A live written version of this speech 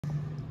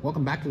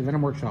Welcome back to the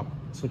Venom Workshop.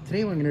 So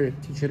today what I'm going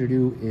to teach you how to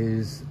do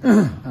is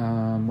we're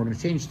going to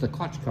change the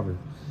clutch cover.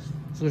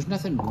 So there's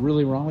nothing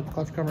really wrong with the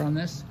clutch cover on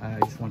this. I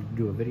just wanted to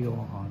do a video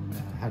on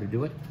how to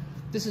do it.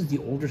 This is the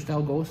older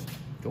style Ghost.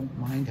 Don't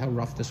mind how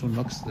rough this one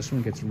looks. This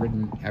one gets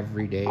ridden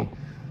every day.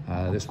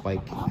 This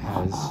bike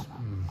has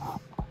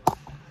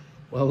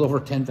well over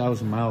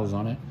 10,000 miles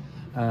on it.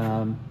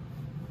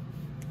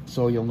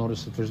 So you'll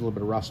notice that there's a little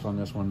bit of rust on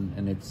this one,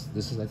 and I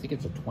think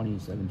it's a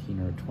 2017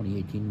 or a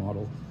 2018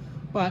 model,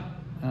 but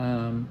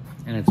and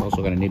it's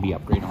also got a nibby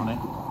upgrade on it.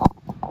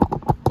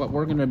 What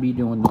we're going to be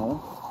doing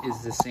though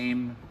is the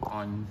same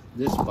on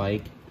this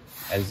bike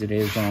as it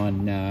is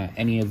on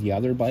any of the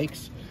other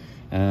bikes.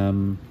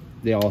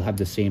 They all have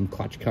the same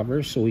clutch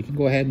cover, so we can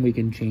go ahead and we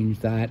can change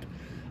that.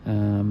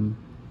 I'm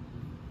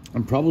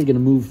probably going to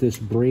move this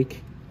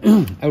brake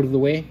out of the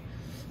way.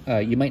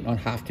 You might not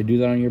have to do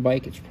that on your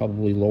bike. It's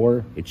probably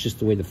lower. It's just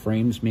the way the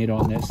frame's made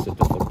on this, that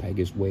the foot peg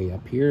is way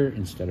up here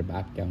instead of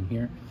back down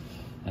here.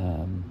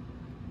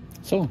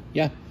 So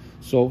yeah,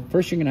 so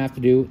first you're gonna have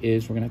to do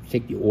is we're gonna have to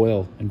take the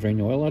oil and drain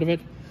the oil out of it.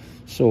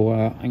 So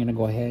I'm gonna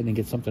go ahead and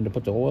get something to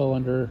put the oil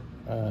under,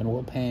 an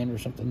oil pan or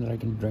something that I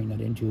can drain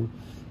that into.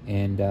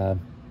 And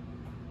I'm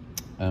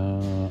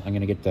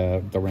gonna get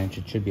the wrench.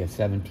 It should be a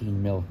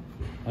 17 mil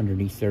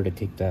underneath there to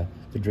take the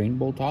drain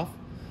bolt off.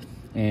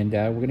 And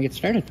we're gonna get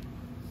started.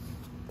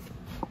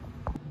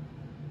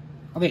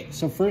 Okay,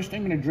 so first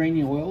I'm going to drain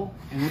the oil,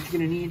 and what you're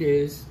going to need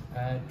is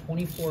a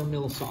 24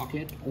 mil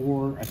socket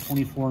or a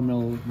 24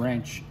 mil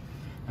wrench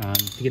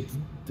to get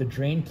the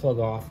drain plug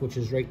off, which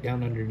is right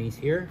down underneath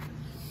here.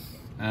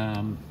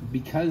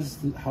 Because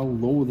how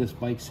low this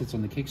bike sits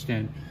on the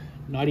kickstand,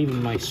 not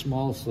even my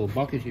smallest little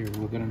bucket here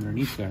will get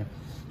underneath there.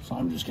 So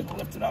I'm just going to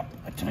lift it up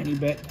a tiny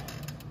bit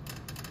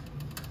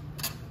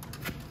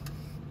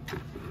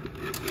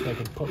so I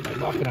can put my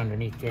bucket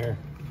underneath there,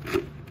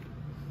 and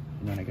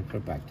then I can put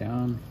it back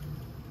down.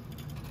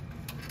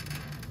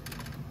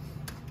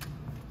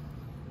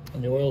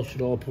 And the oil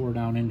should all pour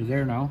down into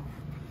there now.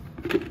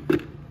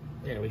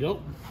 There we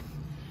go.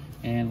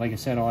 And like I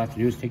said, all I have to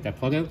do is take that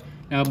plug out.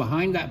 Now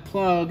behind that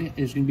plug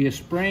is going to be a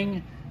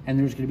spring, and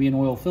there's going to be an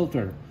oil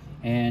filter.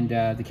 And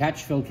the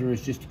catch filter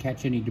is just to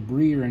catch any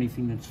debris or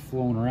anything that's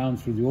flowing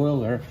around through the oil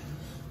there.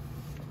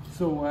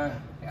 So I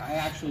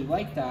actually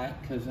like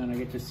that, because then I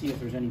get to see if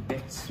there's any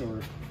bits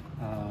or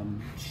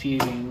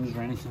shavings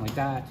or anything like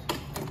that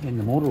in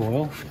the motor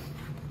oil.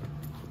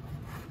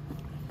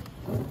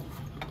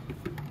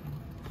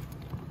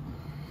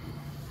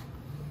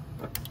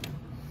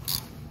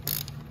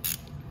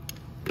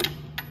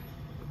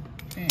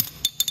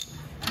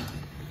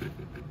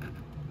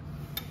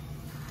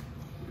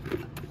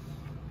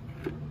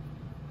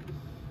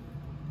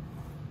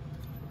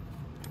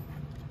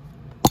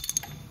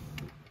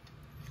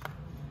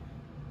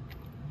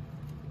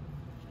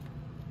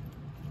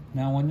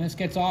 Now when this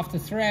gets off the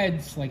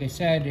threads, like I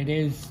said, it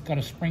is got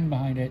a spring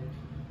behind it,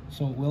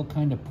 so it will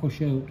kind of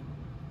push out.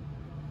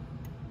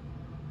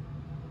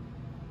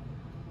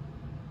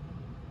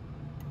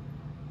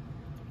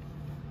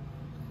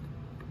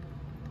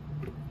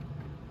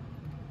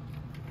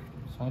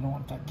 So I don't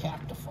want that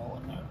cap to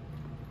fall in there.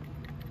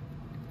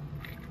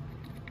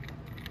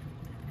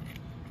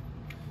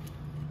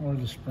 Or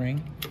the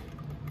spring,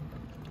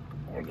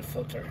 or the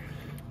filter.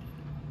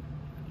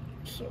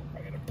 So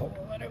I gotta pull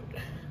all that out.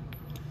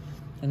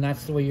 And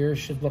that's the way yours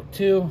should look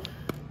too.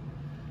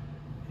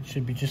 It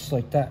should be just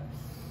like that.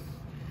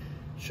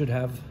 Should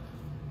have.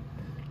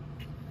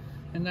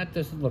 And that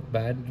doesn't look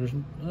bad. There's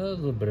a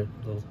little bit of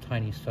little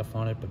tiny stuff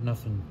on it, but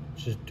nothing,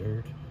 it's just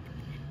dirt.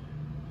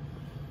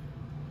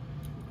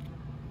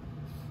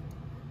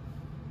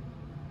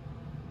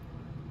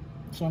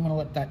 So I'm gonna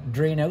let that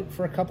drain out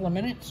for a couple of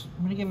minutes.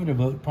 I'm gonna give it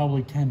about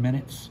probably 10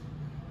 minutes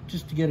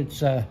just to get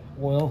its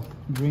oil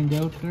drained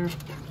out there.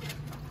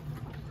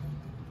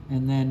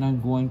 And then I'm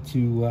going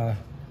to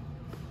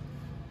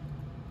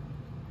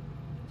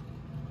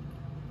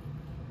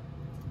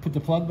put the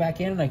plug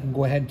back in, and I can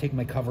go ahead and take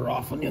my cover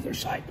off on the other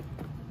side.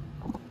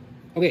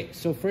 Okay,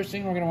 so first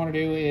thing we're going to want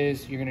to do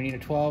is you're going to need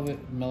a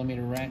 12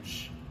 millimeter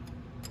wrench.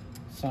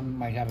 Some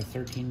might have a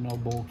 13 mil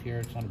bolt here.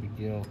 It's not a big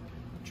deal.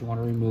 But you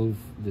want to remove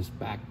this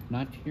back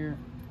nut here.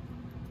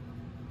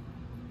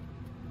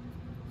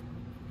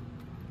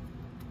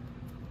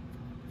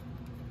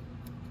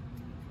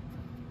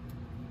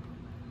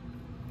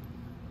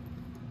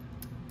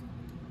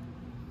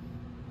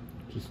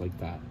 Just like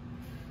that.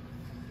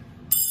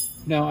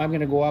 Now I'm going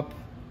to go up.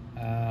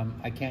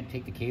 I can't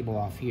take the cable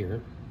off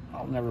here.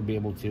 I'll never be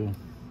able to.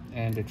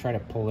 And to try to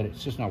pull it,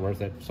 it's just not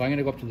worth it. So I'm going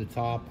to go up to the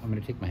top. I'm going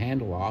to take my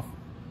handle off.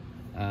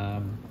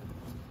 I'll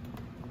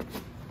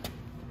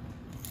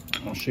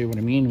show you what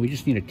I mean. We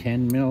just need a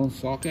 10 mil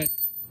socket.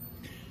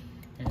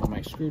 And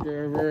my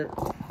screwdriver.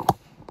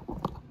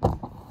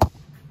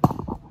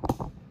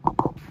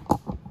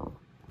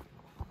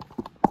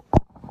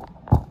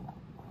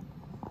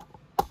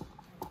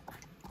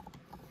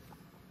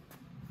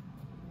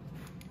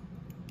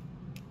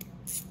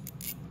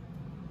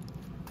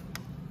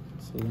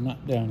 So the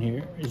nut down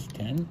here is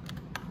 10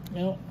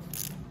 mil.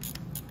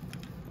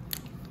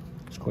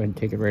 Just go ahead and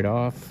take it right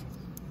off.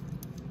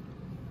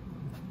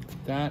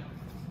 Like that.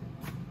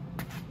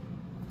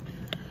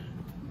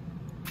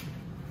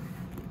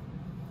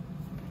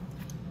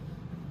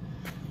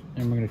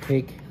 And we're going to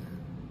take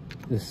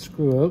this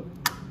screw out.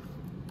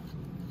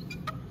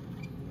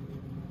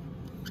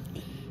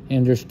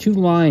 And there's two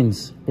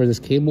lines where this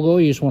cable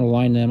goes. You just want to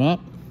line them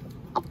up.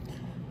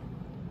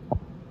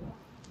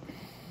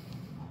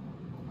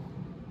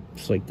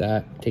 Just like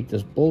that. Take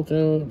this bolt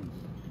out.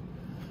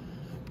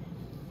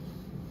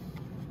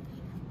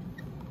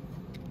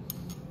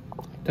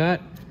 Like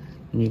that.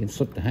 And you can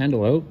slip the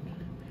handle out.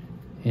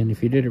 And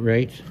if you did it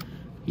right,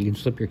 you can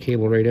slip your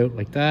cable right out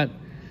like that.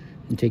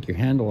 And take your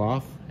handle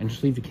off. And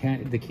just leave the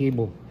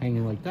cable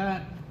hanging like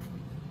that.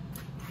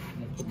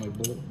 And I put my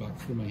bolt back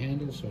through my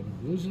handle so I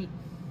don't lose it.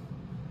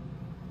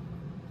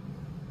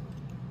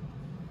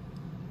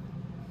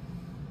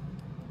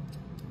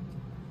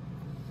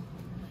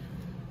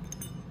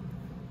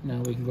 Now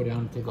we can go down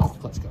and take off the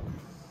clutch cover.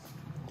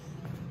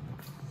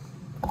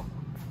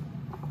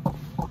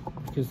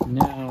 Because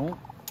now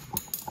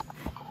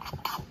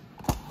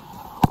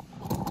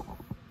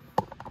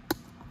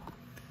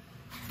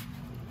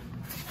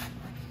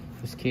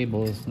this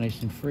cable is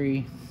nice and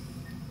free.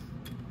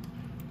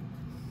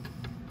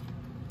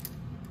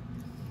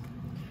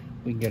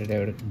 We can get it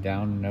out,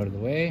 down and out of the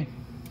way.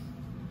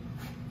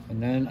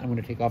 And then I'm going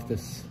to take off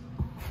this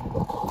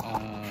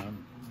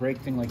brake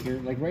thing like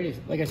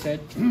I said,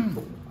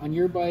 on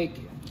your bike,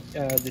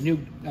 the new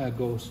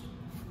Ghost,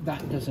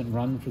 that doesn't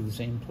run through the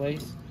same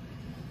place.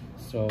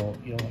 So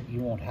you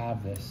won't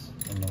have this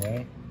in the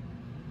way.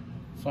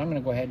 So I'm going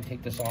to go ahead and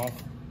take this off.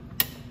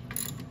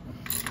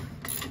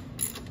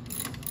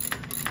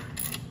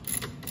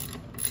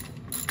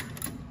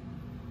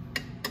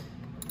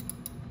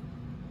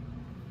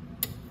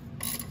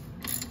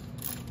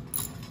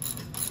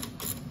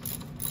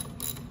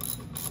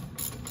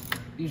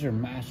 These are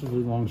massively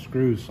long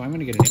screws, so I'm going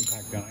to get an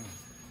impact gun.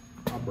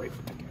 I'll break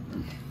them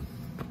again.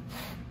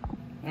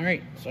 All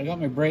right, so I got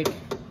my brake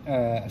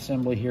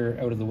assembly here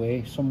out of the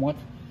way somewhat.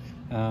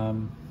 What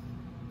I'm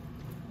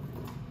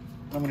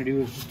going to do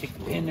is just take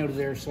the pin out of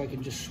there so I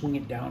can just swing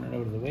it down and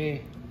out of the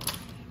way.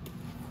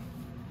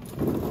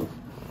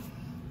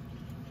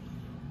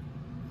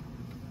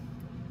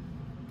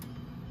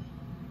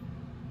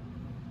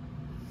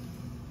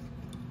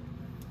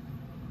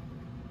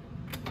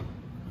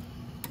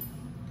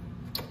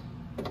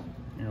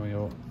 There we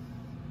go.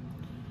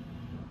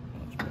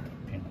 Let's put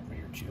a pin over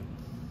here too.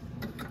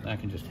 That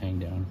can just hang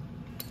down,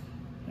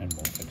 and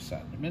we'll fix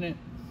that in a minute.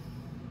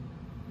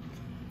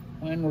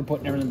 And we're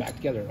putting everything back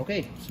together.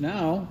 Okay, so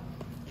now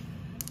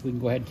we can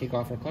go ahead and take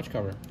off our clutch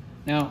cover.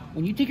 Now,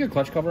 when you take your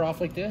clutch cover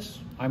off like this,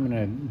 I'm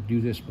gonna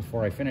do this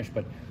before I finish,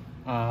 but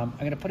I'm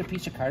gonna put a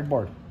piece of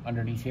cardboard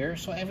underneath here,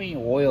 so any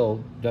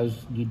oil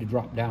does need to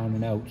drop down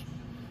and out.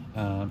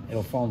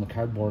 It'll fall in the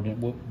cardboard, and it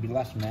will be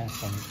less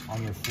mess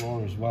on your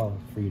floor as well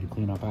for you to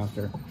clean up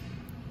after.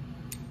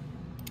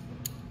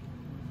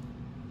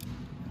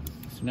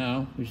 So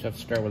now we just have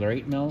to start with our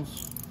 8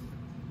 mils.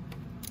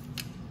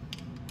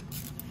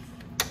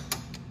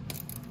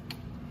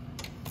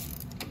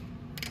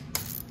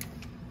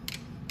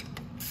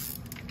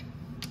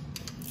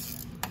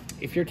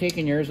 If you're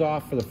taking yours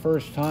off for the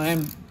first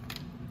time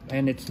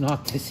and it's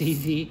not this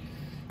easy,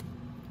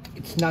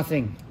 it's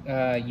nothing.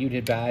 You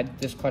did bad.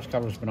 This clutch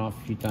cover's been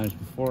off a few times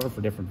before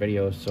for different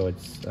videos, so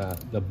it's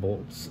the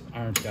bolts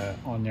aren't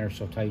on there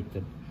so tight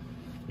that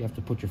you have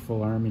to put your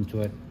full arm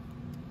into it.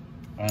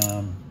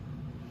 So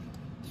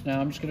now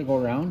I'm just gonna go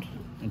around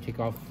and take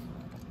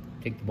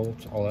the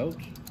bolts all out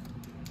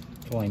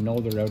until I know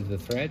they're out of the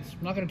threads.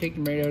 I'm not gonna take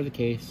them right out of the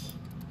case.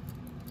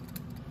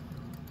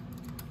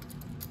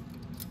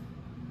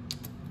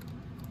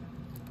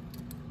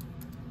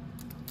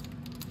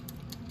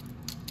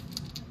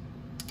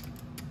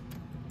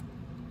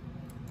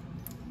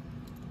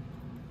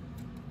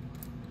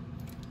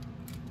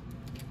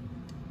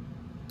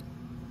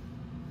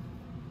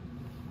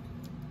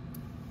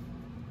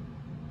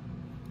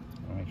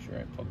 Make sure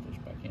I plug this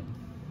back in.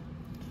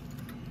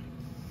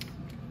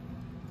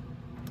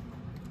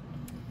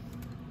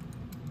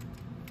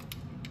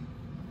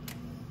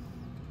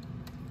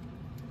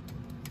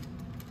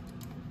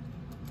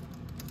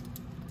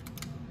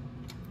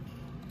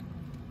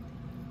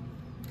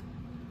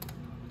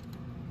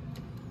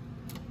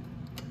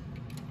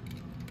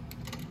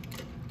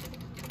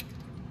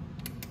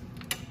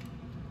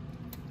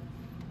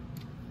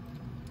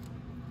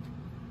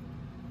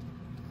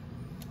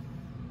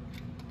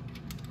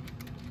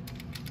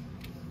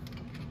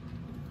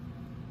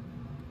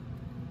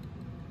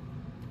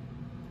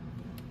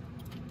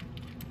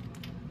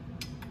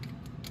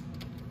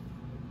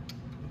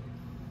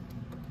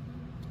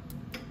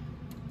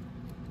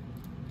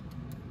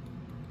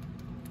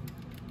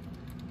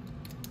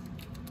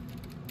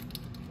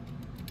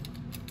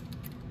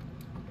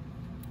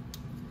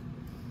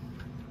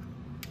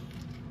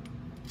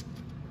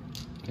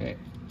 Okay,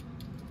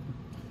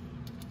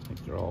 I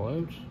think they're all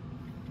out.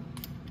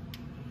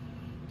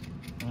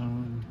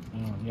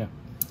 Yeah.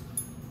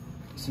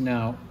 So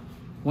now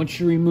once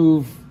you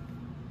remove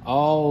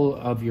all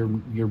of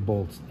your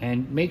bolts,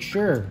 and make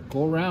sure,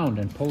 go around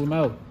and pull them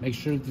out. Make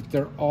sure that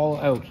they're all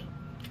out.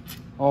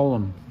 All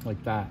of them,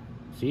 like that.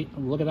 See,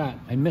 look at that.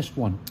 I missed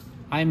one.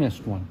 I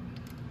missed one.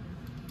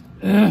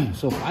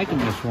 So if I can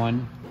miss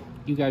one,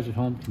 you guys at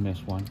home can miss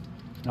one.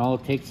 And all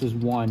it takes is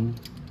one,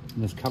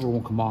 and this cover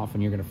won't come off,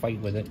 and you're going to fight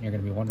with it, and you're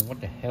going to be wondering what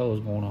the hell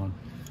is going on.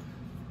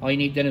 All you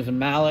need then is a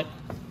mallet,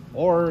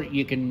 or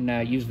you can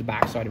use the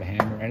back side of a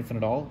hammer or anything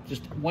at all.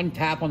 Just one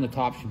tap on the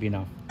top should be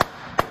enough.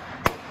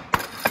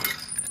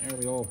 There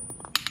we go.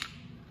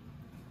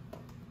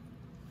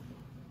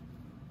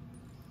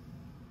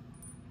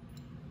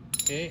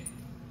 Okay,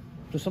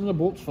 so some of the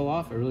bolts fell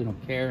off. I really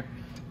don't care.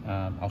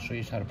 I'll show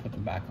you how to put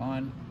them back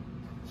on.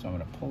 So I'm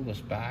going to pull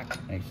this back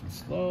nice and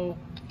slow.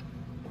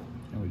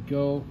 There we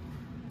go.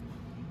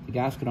 The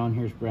gasket on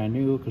here is brand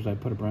new because I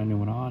put a brand new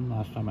one on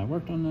last time I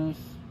worked on this.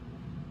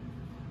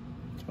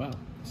 Wow,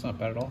 it's not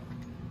bad at all.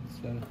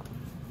 It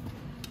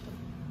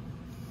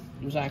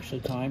was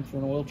actually time for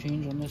an oil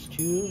change on this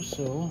too,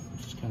 so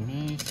this is kind of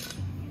nice.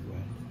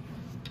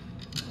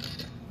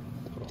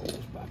 Put all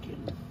this back in.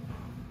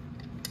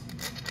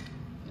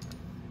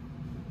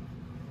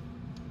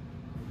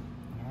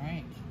 All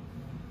right.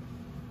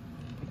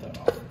 Put that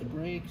off the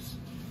brakes.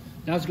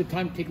 Now's a good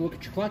time to take a look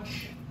at your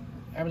clutch.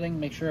 Everything,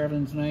 make sure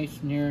everything's nice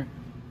in here.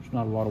 There's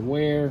not a lot of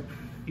wear.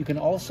 You can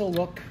also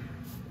look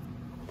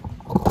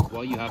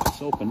while you have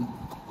this open.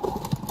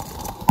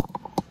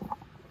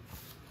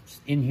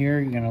 In here,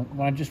 you're gonna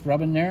want to just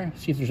rub in there,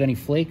 see if there's any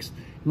flakes.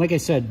 And like I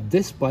said,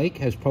 this bike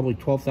has probably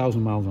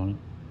 12,000 miles on it,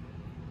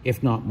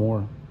 if not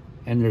more,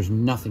 and there's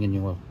nothing in the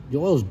oil. The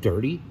oil is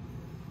dirty,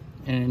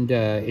 and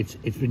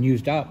it's been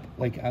used up.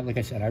 Like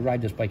I said, I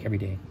ride this bike every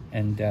day,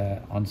 and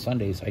on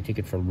Sundays I take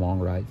it for long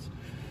rides.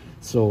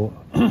 So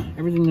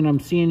everything that I'm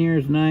seeing here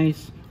is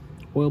nice.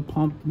 Oil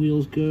pump,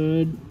 wheels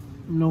good.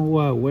 No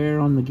wear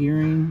on the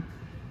gearing.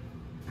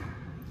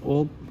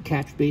 Oil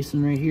catch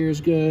basin right here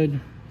is good.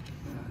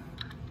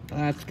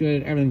 That's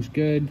good. Everything's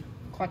good.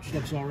 Clutch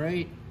looks all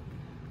right.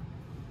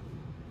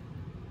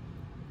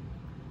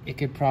 It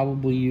could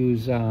probably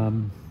use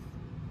some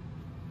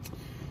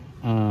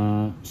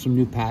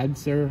new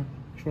pads there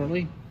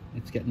shortly.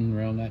 It's getting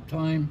around that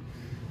time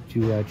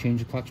to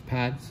change the clutch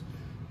pads.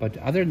 But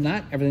other than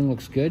that, everything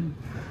looks good.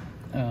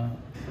 I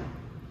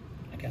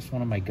guess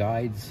one of my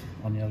guides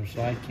on the other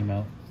side came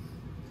out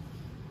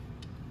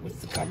with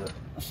the cover,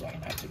 so I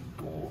have to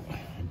go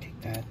and take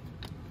that.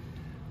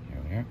 Here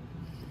we are.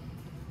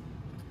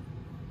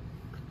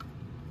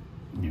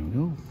 There we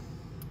go.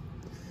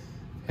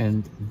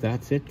 And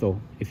that's it though.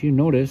 If you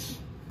notice,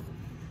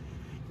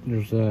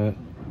 there's no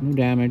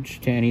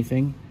damage to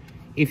anything.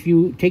 If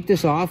you take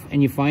this off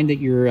and you find that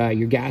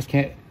your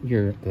gasket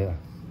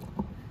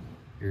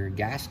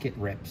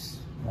rips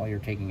while you're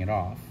taking it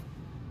off,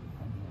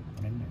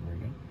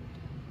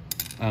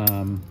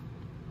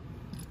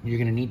 you're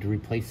going to need to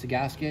replace the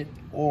gasket,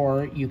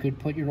 or you could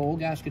put your old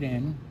gasket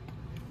in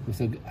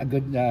with a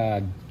good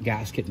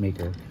gasket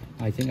maker.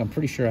 I'm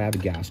pretty sure I have a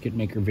gasket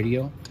maker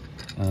video.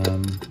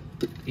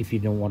 If you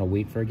don't want to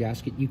wait for a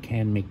gasket, you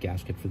can make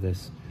gasket for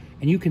this,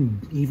 and you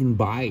can even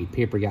buy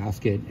paper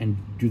gasket and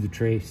do the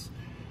trace.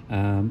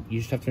 You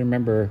just have to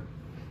remember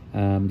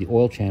the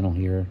oil channel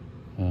here.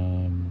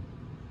 You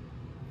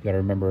got to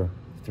remember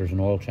if there's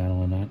an oil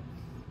channel in that.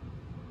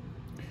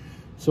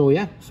 So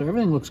yeah, so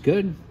everything looks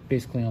good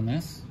basically on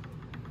this.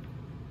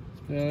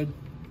 It's good.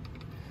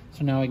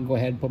 So now I can go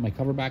ahead and put my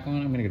cover back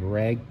on. I'm gonna get a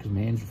rag because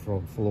my hands are full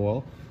of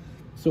oil.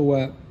 So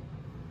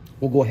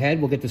we'll go ahead,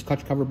 we'll get this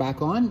clutch cover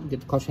back on, get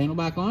the clutch handle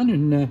back on,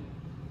 and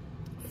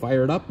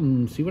fire it up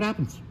and see what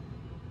happens.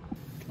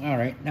 All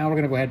right, now we're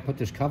gonna go ahead and put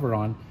this cover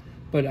on.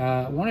 But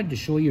I wanted to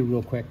show you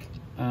real quick.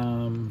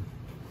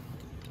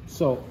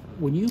 So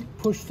when you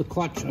push the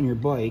clutch on your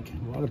bike,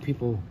 a lot of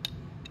people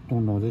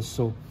don't know this.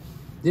 So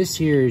this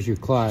here is your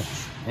clutch,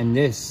 and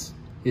this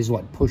is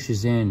what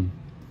pushes in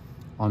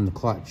on the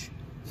clutch.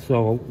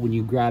 So when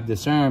you grab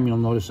this arm, you'll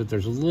notice that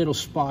there's a little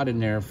spot in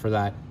there for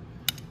that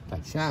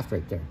shaft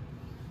right there.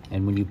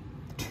 And when you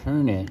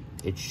turn it,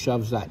 it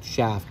shoves that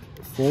shaft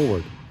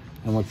forward.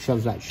 And what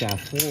shoves that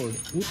shaft forward,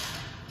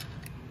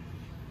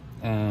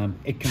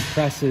 it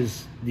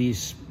compresses the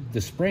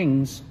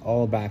springs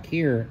all back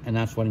here, and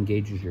that's what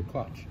engages your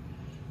clutch.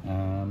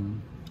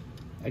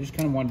 I just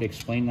kind of wanted to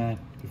explain that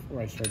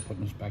before I start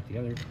putting this back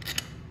together.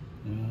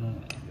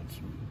 Get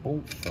some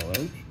bolts fell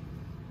out.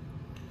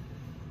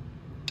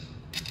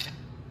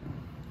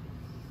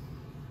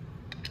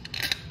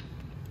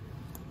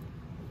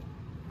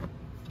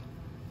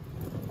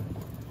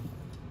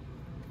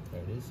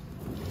 There it is.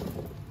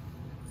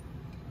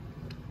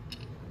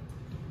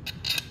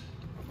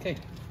 Okay.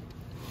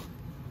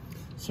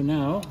 So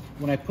now,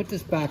 when I put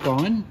this back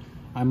on,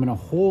 I'm going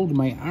to hold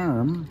my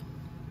arm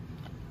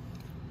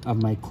of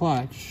my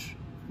clutch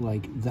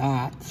like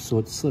that so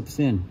it slips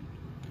in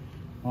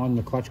on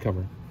the clutch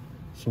cover.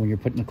 So when you're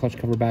putting the clutch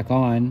cover back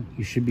on,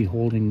 you should be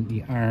holding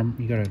the arm.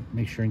 You got to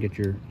make sure and get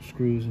your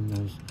screws in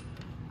those.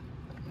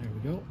 There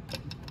we go.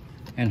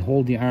 And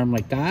hold the arm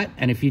like that.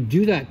 And if you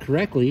do that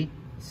correctly,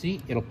 See,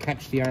 it'll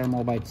catch the arm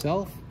all by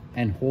itself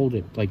and hold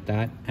it like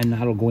that, and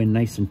that'll go in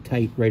nice and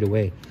tight right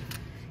away.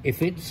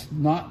 If it's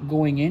not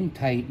going in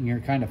tight and you're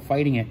kind of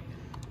fighting it,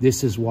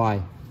 this is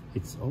why.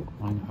 It's, oh,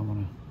 I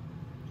want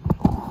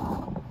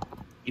to,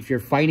 if you're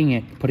fighting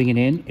it, putting it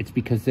in, it's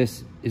because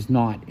this is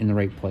not in the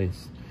right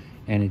place,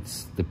 and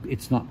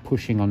it's not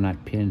pushing on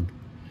that pin.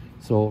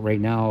 So right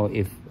now,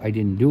 if I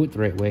didn't do it the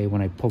right way,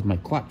 when I pulled my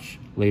clutch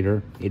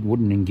later, it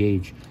wouldn't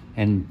engage.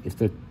 And if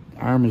the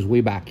arm is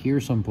way back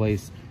here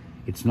someplace,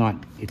 it's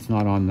not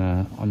on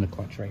the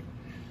clutch right.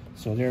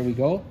 So there we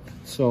go.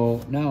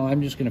 So now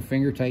I'm just going to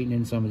finger tighten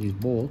in some of these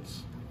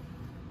bolts.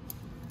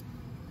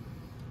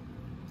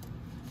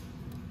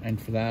 And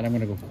for that, I'm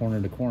going to go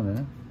corner to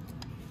corner.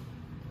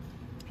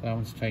 So that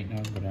one's tight. Now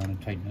I'll go down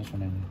and tighten this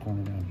one in the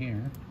corner down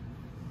here.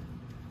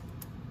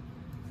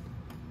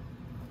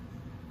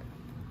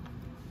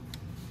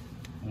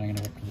 And I'm going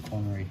to work to the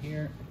corner right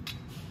here.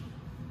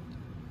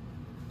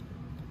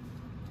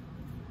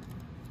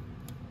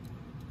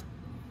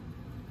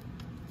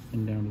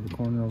 And down to the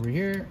corner over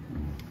here.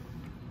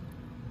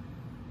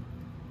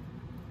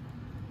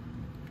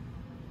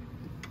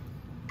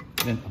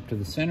 Then up to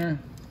the center.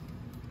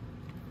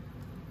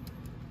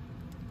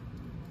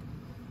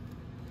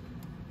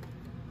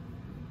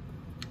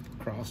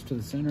 Across to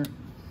the center.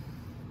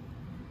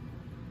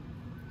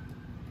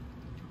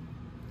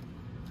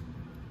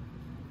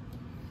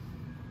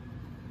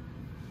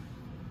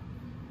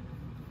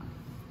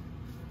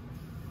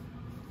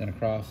 Then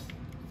across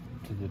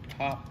to the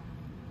top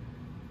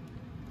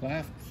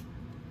left.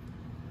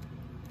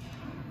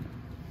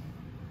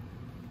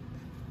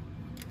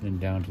 Then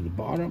down to the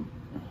bottom.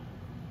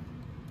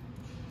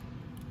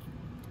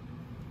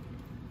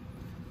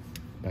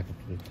 Back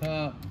up to the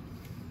top.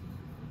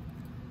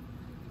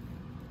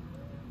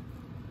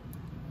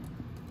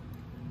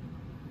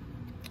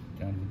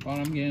 Down to the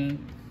bottom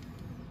again.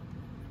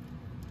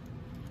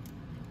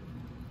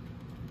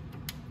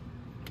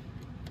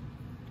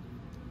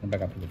 And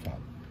back up to the top.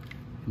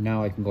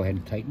 Now I can go ahead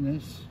and tighten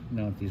this.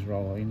 Now that these are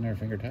all in there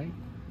finger tight.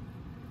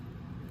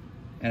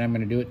 And I'm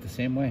going to do it the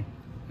same way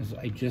as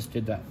I just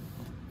did that.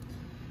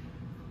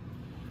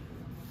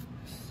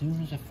 As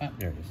soon as I found,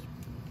 there it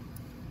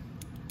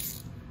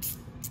is.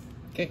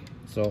 Okay,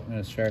 so I'm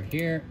going to start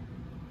here.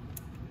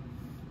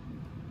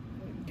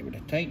 Give it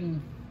a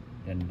tighten.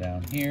 Then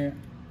down here.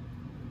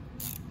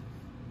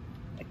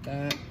 Like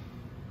that.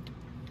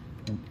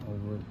 And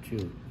over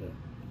to the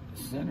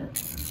center.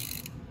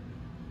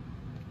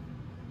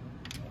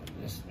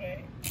 This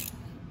way.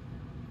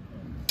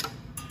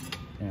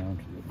 Down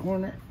to the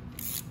corner.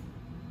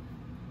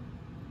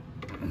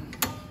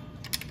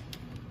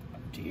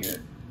 Up to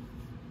here.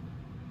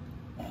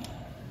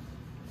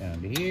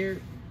 Down to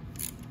here.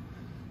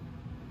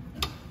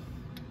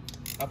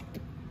 Up.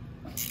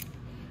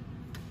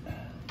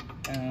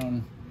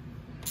 Down.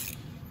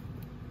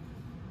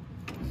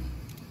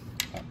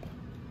 Up.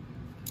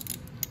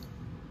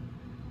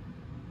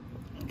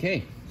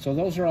 Okay, so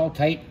those are all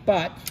tight,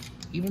 but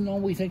even though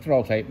we think they're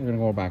all tight, we're going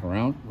to go back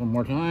around one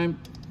more time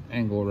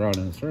and go around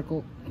in a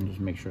circle and just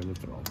make sure that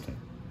they're all tight.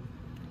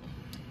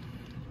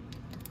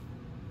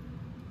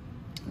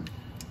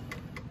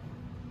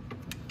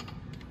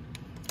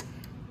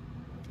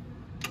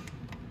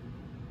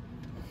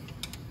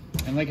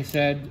 And like I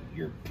said,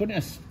 you're putting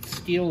a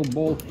steel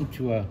bolt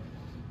into a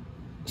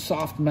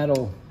soft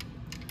metal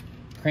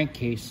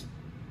crankcase,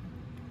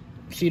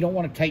 so you don't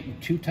want to tighten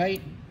too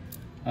tight,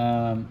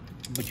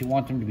 but you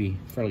want them to be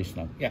fairly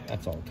snug. Yeah,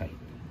 that's all tight.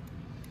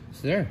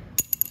 So there.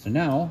 So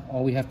now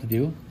all we have to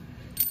do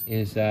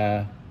is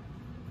I'm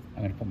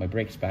going to put my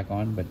brakes back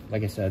on, but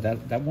like I said,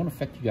 that won't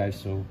affect you guys.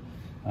 So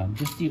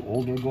just the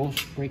older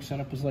Ghost brake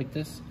setup is like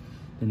this.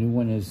 The new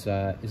one is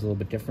a little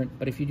bit different.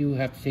 But if you do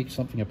have to take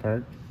something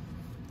apart,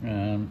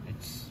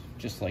 it's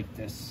just like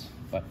this.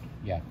 But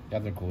yeah, the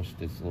other Ghost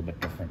is a little bit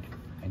different.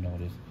 I know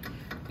it is.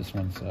 This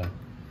one's a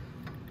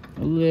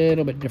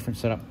little bit different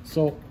setup.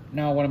 So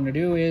now what I'm going to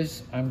do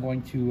is I'm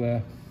going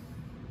to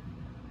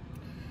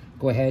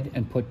go ahead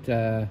and put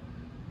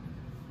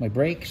my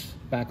brakes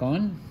back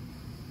on.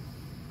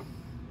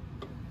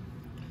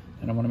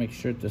 And I want to make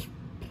sure that this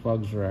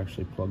plugs are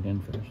actually plugged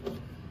in first.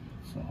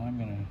 So I'm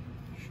going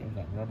to shove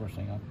that rubber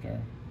thing up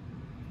there.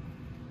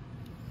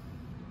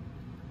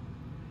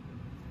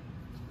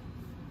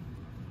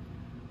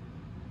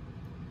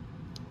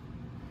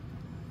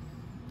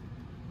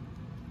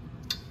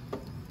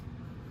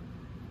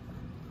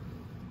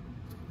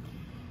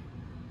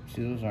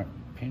 See, those aren't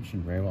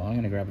pinching very well. I'm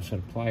going to grab a set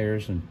of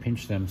pliers and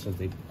pinch them so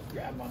they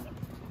grab on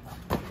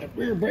the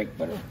rear brake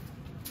better.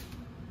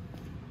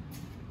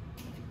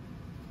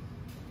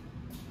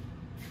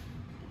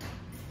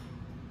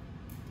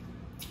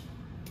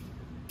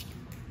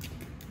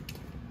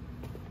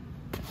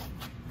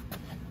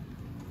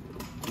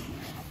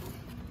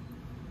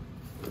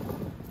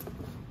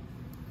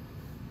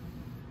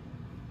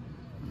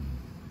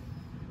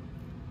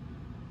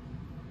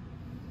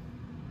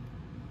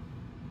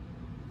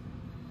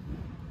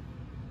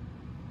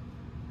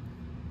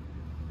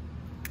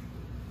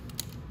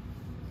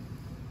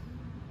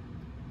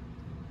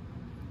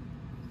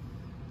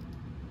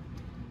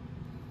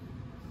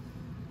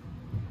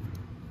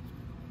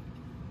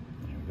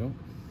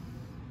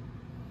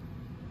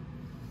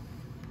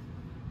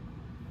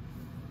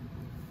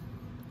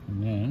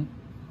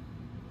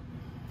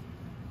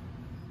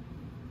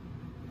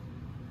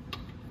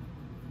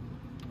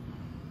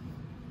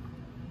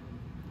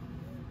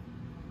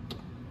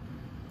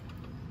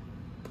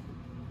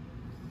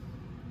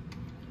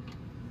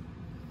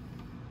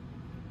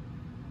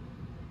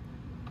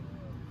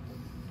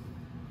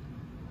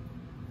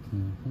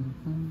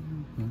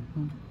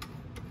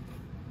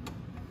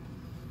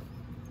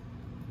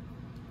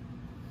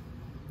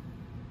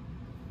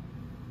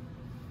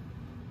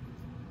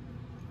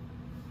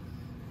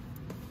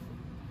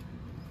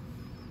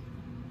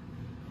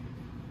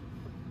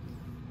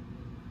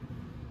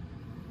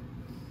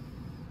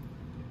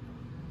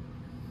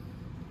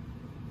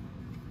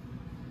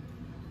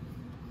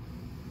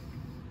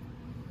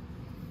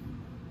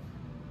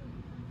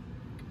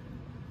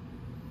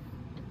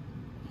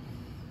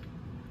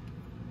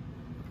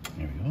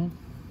 There we go.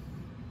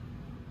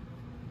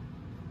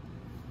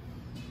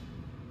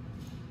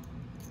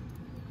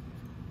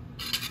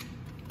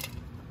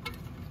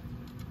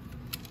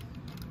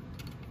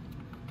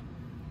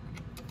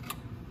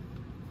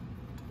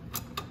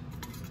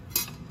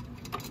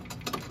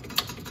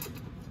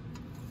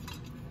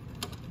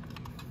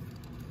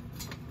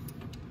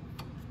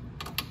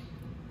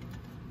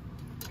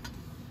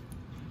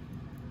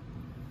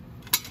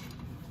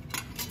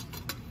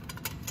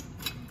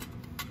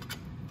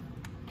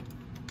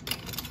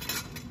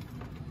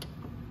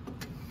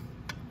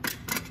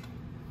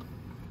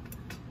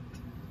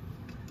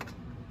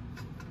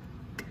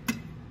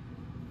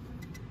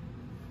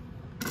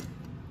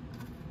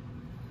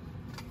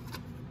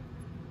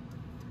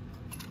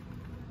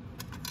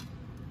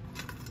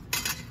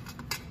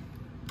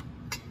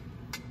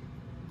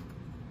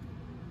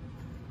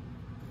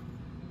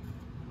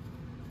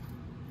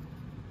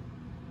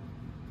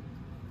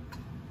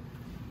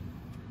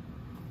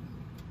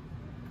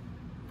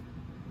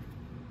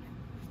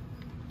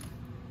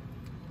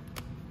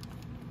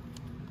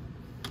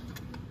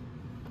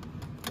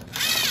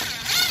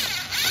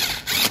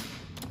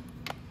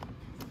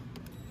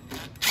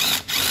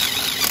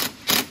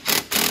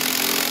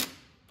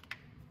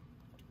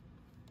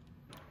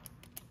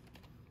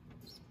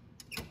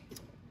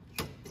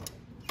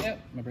 Yep,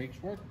 my brakes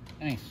work.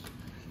 Nice.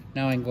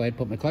 Now I can go ahead and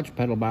put my clutch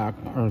pedal back,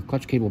 or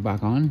clutch cable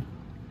back on.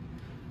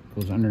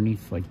 Goes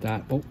underneath like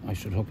that. Oh, I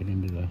should hook it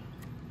into the...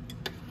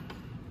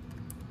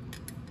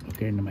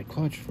 hook it into my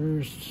clutch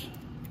first.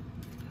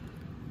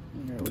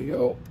 There we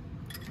go.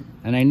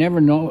 And I never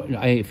know...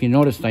 if you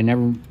noticed, I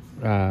never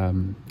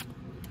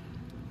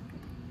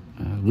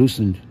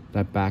loosened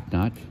that back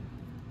nut.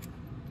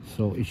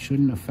 So it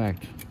shouldn't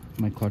affect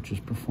my clutch's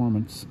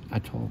performance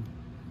at all.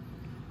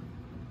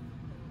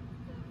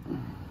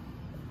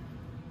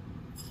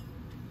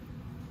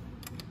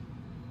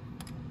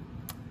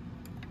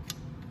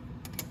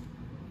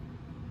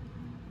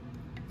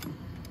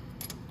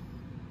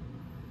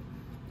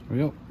 There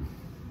we go.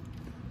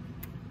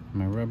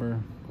 My rubber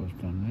goes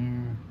down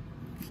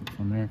there, sits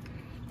on there.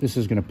 This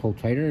is going to pull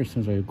tighter as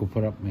soon as I go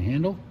put up my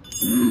handle.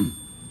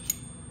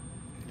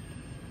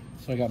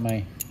 So I got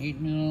my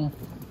 8mm,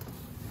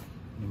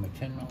 and my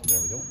 10mm, there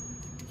we go.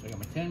 So I got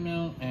my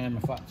 10mm and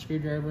my flat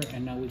screwdriver,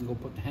 and now we can go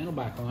put the handle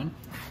back on.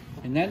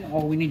 And then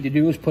all we need to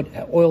do is put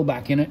oil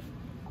back in it,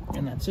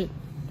 and that's it.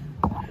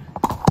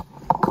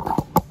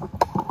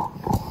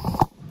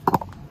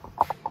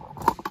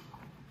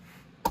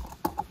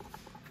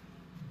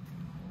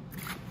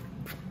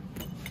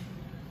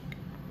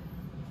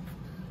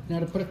 Now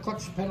to put a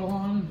clutch pedal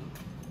on,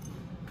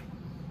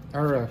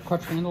 or a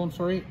clutch handle, I'm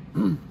sorry,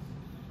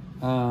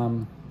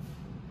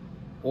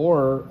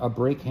 or a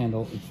brake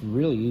handle, it's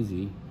really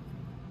easy.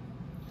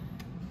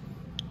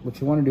 What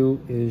you want to do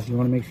is you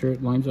want to make sure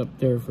it lines up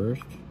there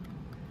first,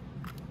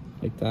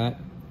 like that,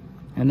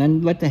 and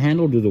then let the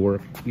handle do the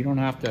work. You don't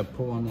have to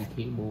pull on that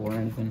cable or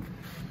anything.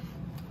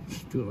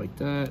 Just do it like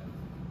that.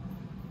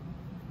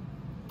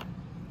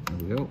 There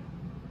we go.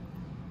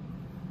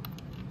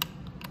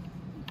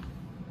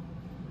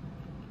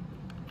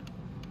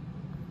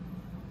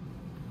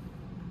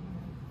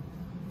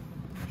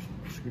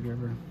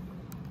 Screwdriver.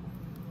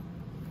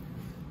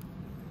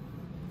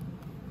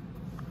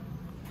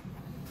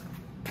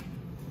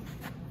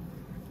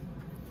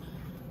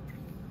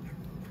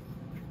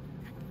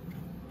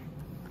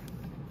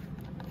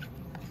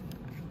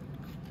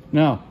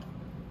 Now,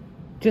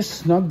 just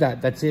snug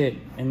that, that's it.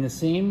 And the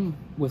same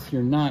with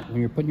your nut, when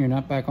you're putting your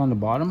nut back on the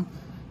bottom,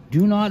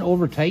 do not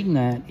over tighten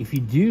that. If you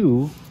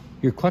do,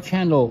 your clutch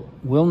handle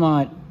will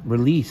not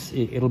release.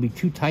 It'll be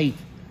too tight,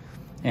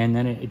 and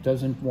then it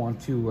doesn't want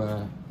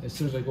to, as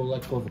soon as I go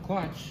let go of the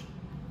clutch,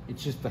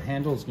 it's just the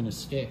handle is gonna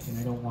stick, and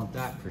I don't want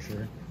that for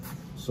sure.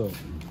 So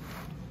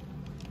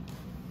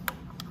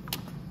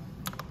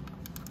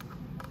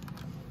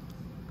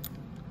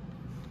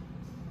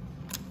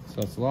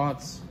it's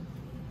lots.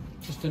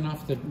 Just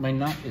enough that my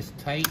nut is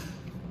tight,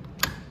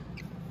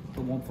 it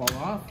won't fall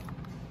off.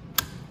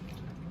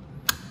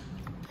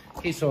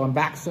 Okay, so I'm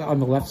back on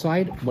the left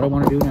side. What I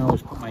want to do now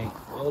is put my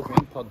oil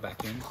drain plug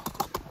back in.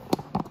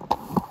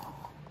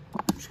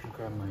 I'm just gonna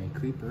grab my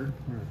creeper.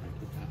 Where did I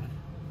put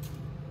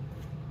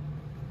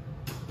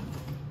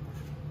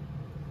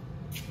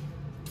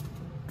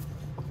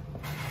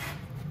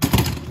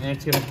that? And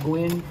it's gonna go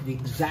in the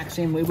exact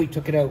same way we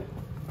took it out.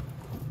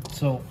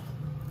 So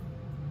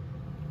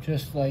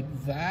just like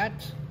that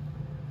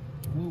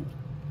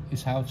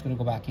is how it's going to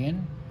go back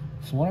in.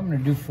 So what I'm going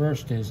to do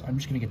first is I'm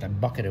just going to get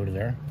that bucket out of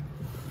there.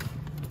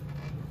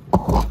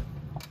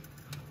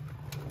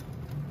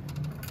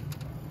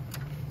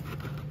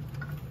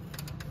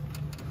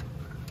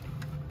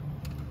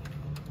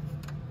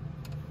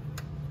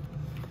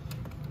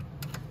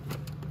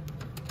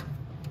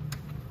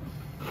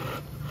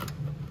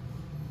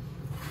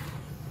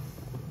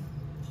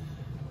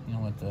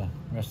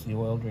 The rest of the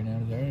oil drain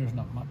out of there. There's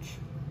not much.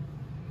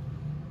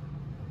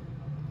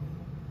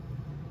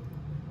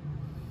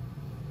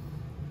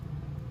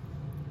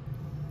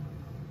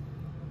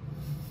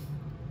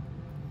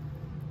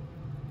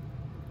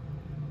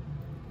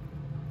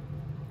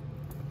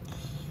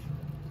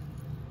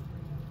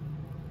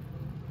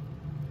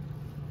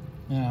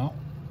 Now,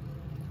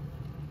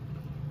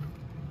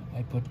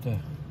 I put the,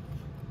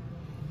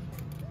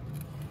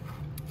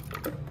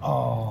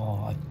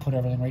 I put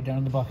everything right down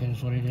in the bucket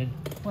is what I did.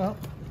 Well,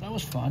 that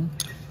was fun.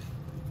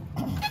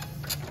 I'm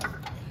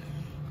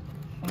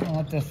gonna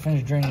let this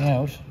finish draining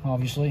out,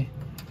 obviously,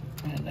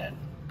 and then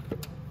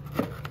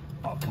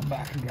I'll come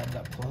back and grab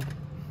that plug.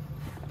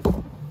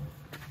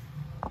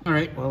 All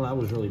right, well, that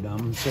was really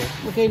dumb. So,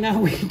 okay, now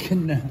we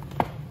can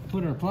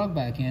put our plug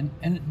back in,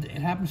 and it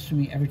happens to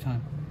me every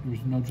time.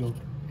 There's no joke.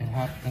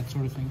 That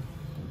sort of thing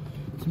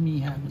to me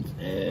happens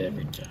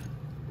every time.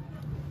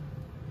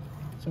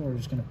 So we're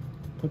just gonna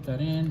put that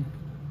in,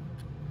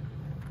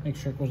 make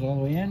sure it goes all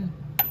the way in.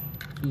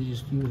 So you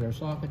just use our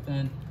socket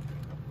then.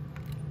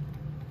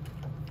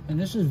 And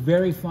this is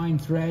very fine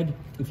thread.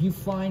 If you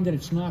find that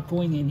it's not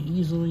going in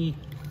easily,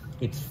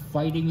 it's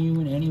fighting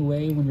you in any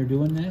way when you're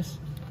doing this,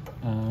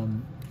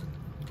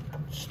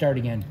 start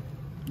again.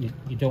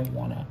 You don't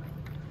wanna,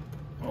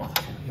 oh,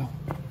 there we go.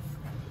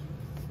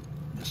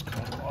 Just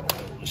cut a lot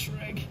of oil this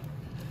rig.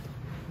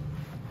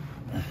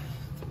 I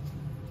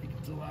think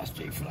it's the last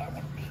day for that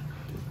one.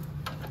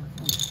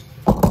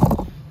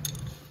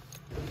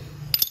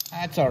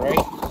 That's all right.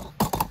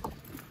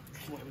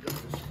 That's why we got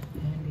this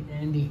handy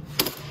dandy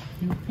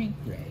new paint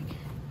rag.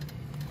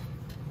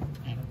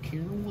 I don't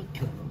care what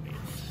color it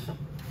is.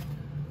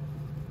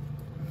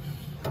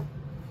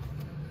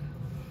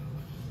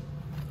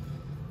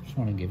 Just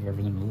want to give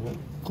everything a little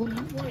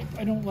clean wipe.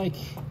 I don't like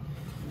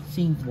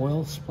seeing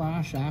oil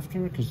splash after,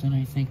 because then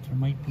I think there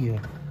might be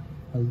a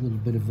little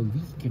bit of a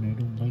leak, and I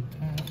don't like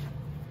that.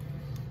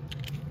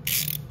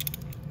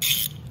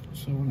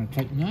 So we're going to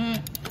tighten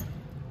that.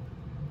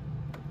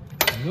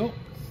 There we go.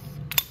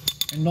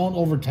 And don't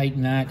over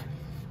tighten that.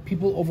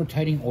 People over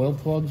tightening oil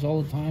plugs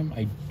all the time.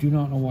 I do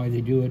not know why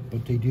they do it,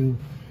 but they do.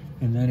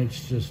 And then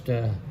it's just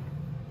a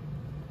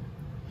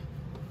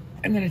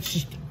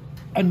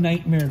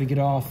nightmare to get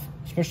off,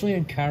 especially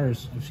in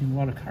cars. I've seen a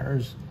lot of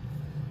cars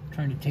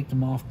trying to take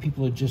them off.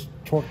 People had just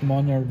torqued them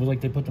on there. It was like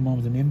they put them on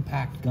with an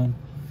impact gun,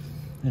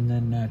 and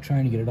then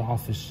trying to get it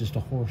off is just a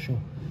horror show.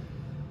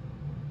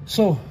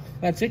 So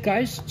that's it,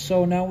 guys.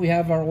 So now we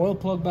have our oil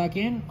plug back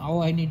in.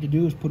 All I need to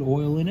do is put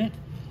oil in it,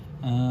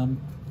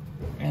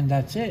 and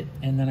that's it.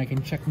 And then I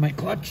can check my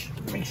clutch,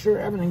 make sure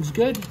everything's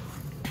good.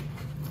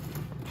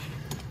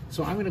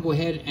 So I'm going to go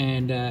ahead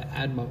and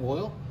add my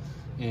oil,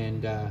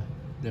 and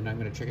then I'm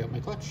going to check out my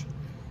clutch.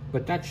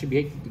 But that should be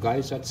it,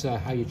 guys. That's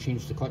how you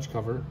change the clutch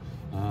cover.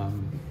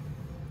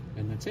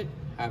 And that's it.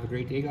 Have a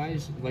great day,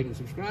 guys. Like and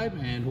subscribe,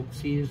 and hope to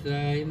see you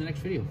in the next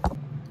video.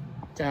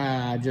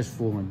 Just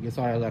fooling. You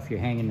thought I left you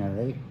hanging there,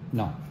 right?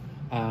 No.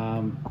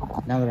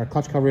 Now that our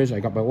clutch cover is, I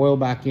got my oil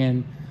back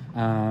in.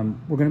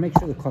 We're going to make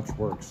sure the clutch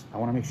works. I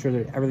want to make sure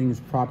that everything is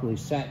properly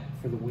set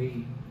for the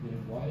way that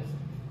it was.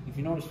 If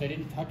you noticed, I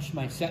didn't touch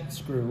my set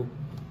screw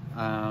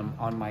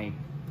on my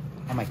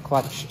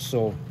clutch,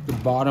 so the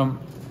bottom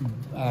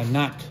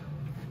nut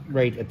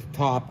right at the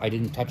top, I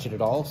didn't touch it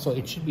at all, so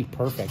it should be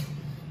perfect.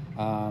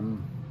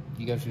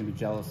 You guys are gonna be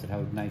jealous at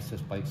how nice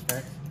this bike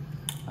starts,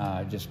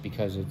 just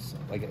because it's,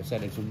 like I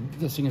said,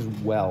 this thing is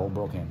well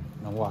broken.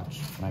 Now watch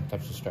when I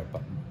touch the start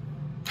button.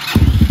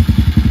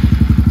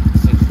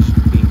 This thing's just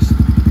a beast.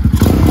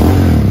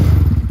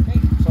 Okay,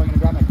 so I'm gonna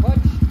grab my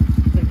clutch,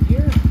 put it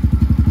here.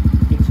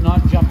 It's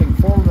not jumping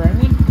forward or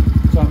anything,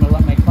 so I'm gonna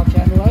let my clutch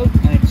handle out,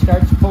 and it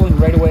starts pulling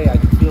right away. I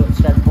can feel it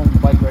start pulling the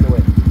bike right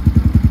away.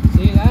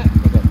 See that?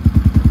 Okay.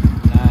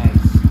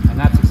 Nice. And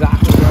that's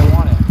exactly where I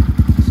want it.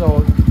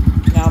 So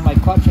now my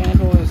clutch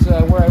handle is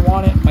where I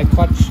want it. My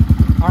clutch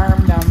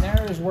arm down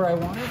there is where I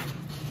want it.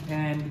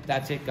 And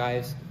that's it,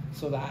 guys.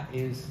 So that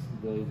is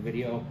really the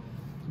video.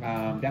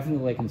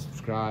 Definitely like and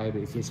subscribe.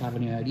 If you have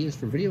any ideas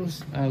for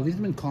videos, leave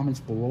them in comments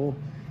below.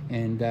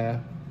 And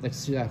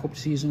let's hope to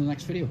see you in the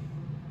next video.